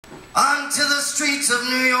Onto the streets of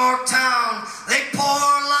New York town, they pour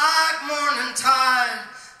like morning tide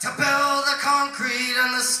to build the concrete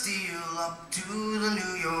and the steel up to the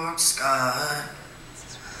New York sky.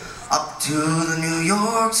 Up to the New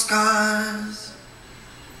York skies.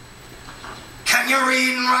 Can you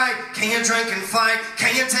read and write? Can you drink and fight?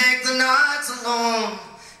 Can you take the nights alone?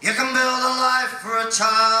 You can build a life for a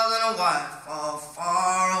child and a wife all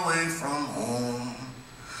far away from home.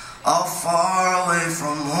 All far away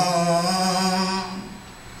from home.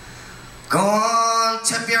 Go on,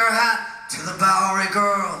 tip your hat to the Bowery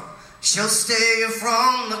girl. She'll stay you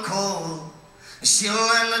from the cold. She'll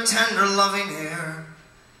lend a tender loving ear.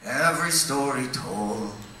 Every story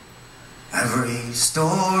told, every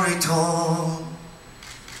story told.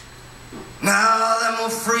 Now them will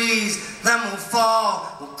freeze, them will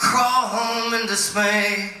fall, will crawl home in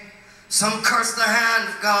dismay. Some curse the hand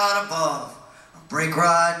of God above, or break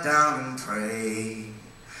right down and pray.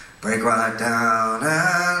 Break right down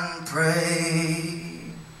and pray.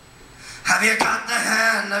 Have you got the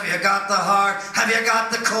hand, have you got the heart, have you got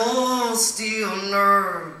the cold steel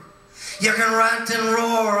nerve? You can rant and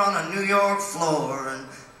roar on a New York floor and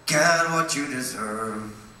get what you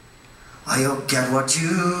deserve. Oh, you'll get what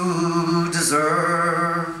you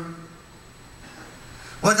deserve.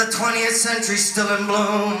 With the 20th century still in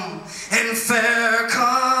bloom in fair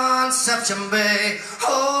Conception Bay,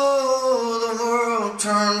 oh, the world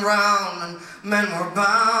turned round and men were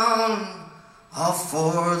bound, all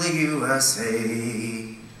for the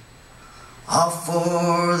USA, all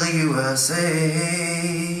for the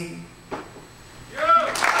USA.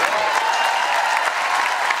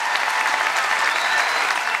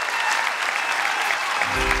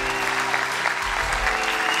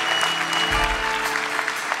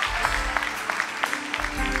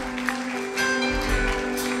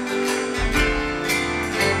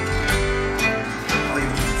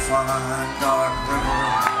 Dark river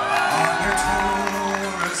on your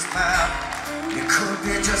tourist map. You could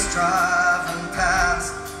be just driving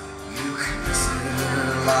past. You can miss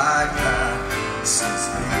it like that. Since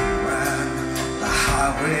they ran the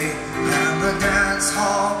highway and the dance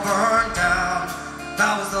hall burned down,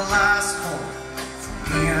 that was the last hope for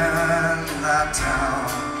me and that town.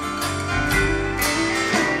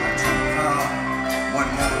 I drove out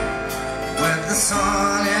one morning with the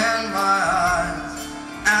sun in my eyes,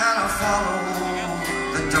 and I followed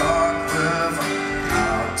the dark river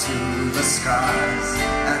out to the skies,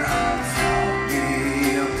 and I found me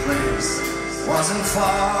a place wasn't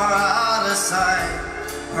far out of sight,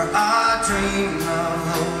 where I dreamed of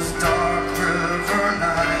those dark river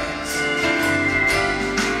nights,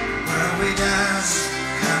 where we danced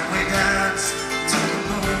and we danced till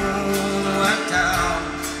the moon went down,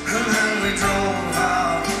 and then we drove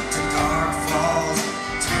out to Dark Falls,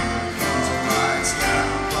 turned those lights down.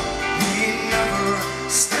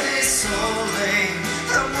 Stay so late,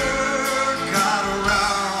 the word got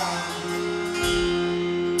around.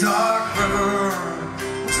 Dark River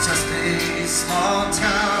was just a small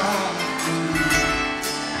town.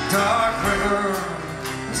 Dark River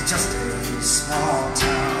was just a small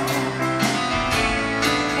town.